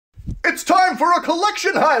It's time for a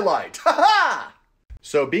collection highlight! Ha ha!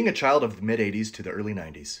 So, being a child of the mid-80s to the early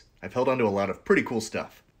 90s, I've held on to a lot of pretty cool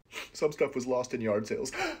stuff. Some stuff was lost in yard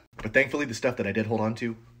sales. But thankfully, the stuff that I did hold on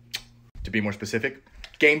to be more specific,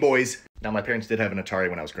 Game Boys. Now, my parents did have an Atari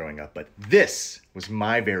when I was growing up, but this was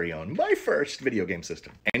my very own, my first video game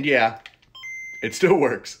system. And yeah, it still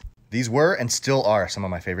works. These were and still are some of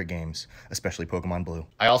my favorite games, especially Pokemon Blue.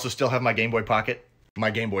 I also still have my Game Boy Pocket, my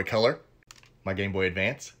Game Boy Color, my Game Boy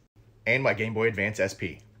Advance, and my Game Boy Advance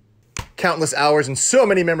SP. Countless hours and so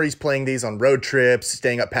many memories playing these on road trips,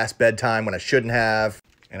 staying up past bedtime when I shouldn't have,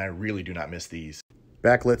 and I really do not miss these.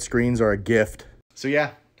 Backlit screens are a gift. So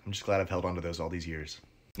yeah, I'm just glad I've held on to those all these years.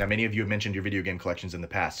 Now, many of you have mentioned your video game collections in the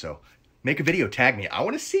past, so make a video, tag me. I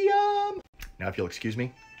want to see them. Now, if you'll excuse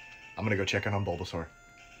me, I'm going to go check in on Bulbasaur.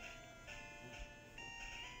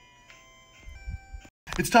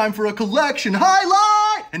 It's time for a collection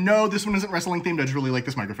highlight! And no, this one isn't wrestling themed. I just really like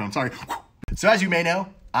this microphone. Sorry. So as you may know,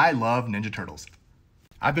 I love Ninja Turtles.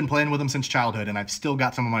 I've been playing with them since childhood, and I've still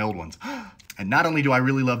got some of my old ones. And not only do I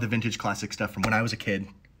really love the vintage classic stuff from when I was a kid,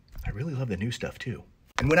 I really love the new stuff too.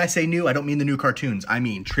 And when I say new, I don't mean the new cartoons. I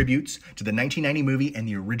mean tributes to the 1990 movie and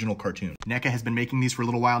the original cartoon. NECA has been making these for a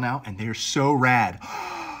little while now, and they are so rad.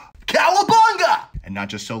 Cowabunga! And not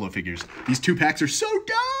just solo figures. These 2-packs are so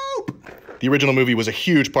dope! The original movie was a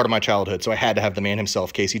huge part of my childhood, so I had to have the man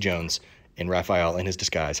himself, Casey Jones, and Raphael in his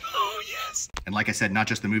disguise. Oh, yes! And like I said, not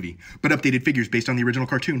just the movie, but updated figures based on the original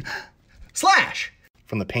cartoon. Slash!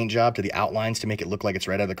 From the paint job to the outlines to make it look like it's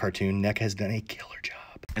right out of the cartoon, NECA has done a killer job.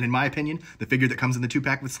 And in my opinion, the figure that comes in the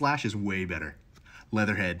 2-pack with Slash is way better.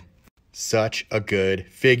 Leatherhead. Such a good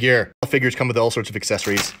figure. The figures come with all sorts of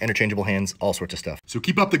accessories, interchangeable hands, all sorts of stuff. So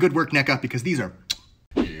keep up the good work, NECA, because these are...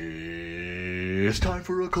 It's time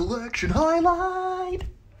for a collection highlight.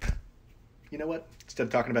 You know what? Instead of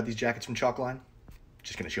talking about these jackets from Chalkline, I'm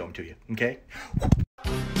just gonna show them to you, okay?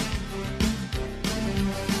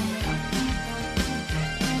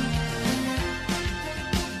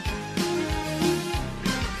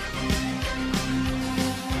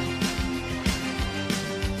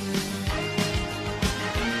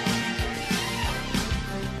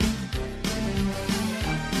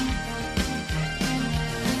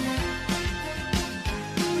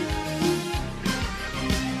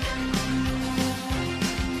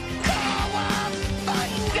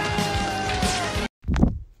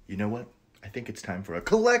 You know what? I think it's time for a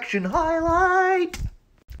collection highlight.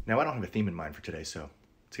 Now, I don't have a theme in mind for today, so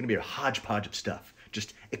it's gonna be a hodgepodge of stuff.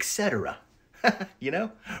 Just etc. You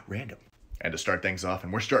know? Random. And to start things off,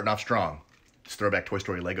 and we're starting off strong, this throwback Toy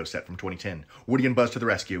Story Lego set from 2010. Woody and Buzz to the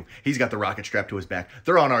rescue. He's got the rocket strapped to his back.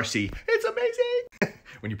 They're on RC. It's amazing!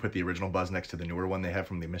 When you put the original Buzz next to the newer one they have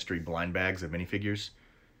from the mystery blind bags of minifigures,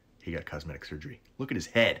 he got cosmetic surgery. Look at his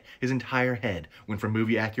head. His entire head went from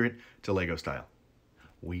movie accurate to Lego style.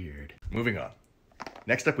 Weird. Moving on.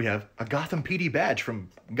 Next up we have a Gotham PD badge from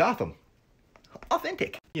Gotham.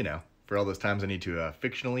 Authentic. You know, for all those times I need to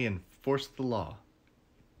fictionally enforce the law.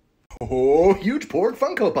 Oh, huge pork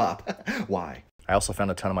Funko Pop. Why? I also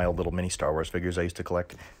found a ton of my old little mini Star Wars figures I used to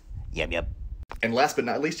collect. Yep. And last but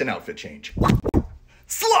not least, an outfit change.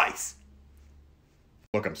 Slice!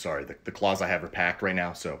 Look, I'm sorry. The claws I have are packed right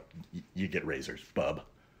now, so you get razors, bub.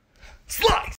 Slice!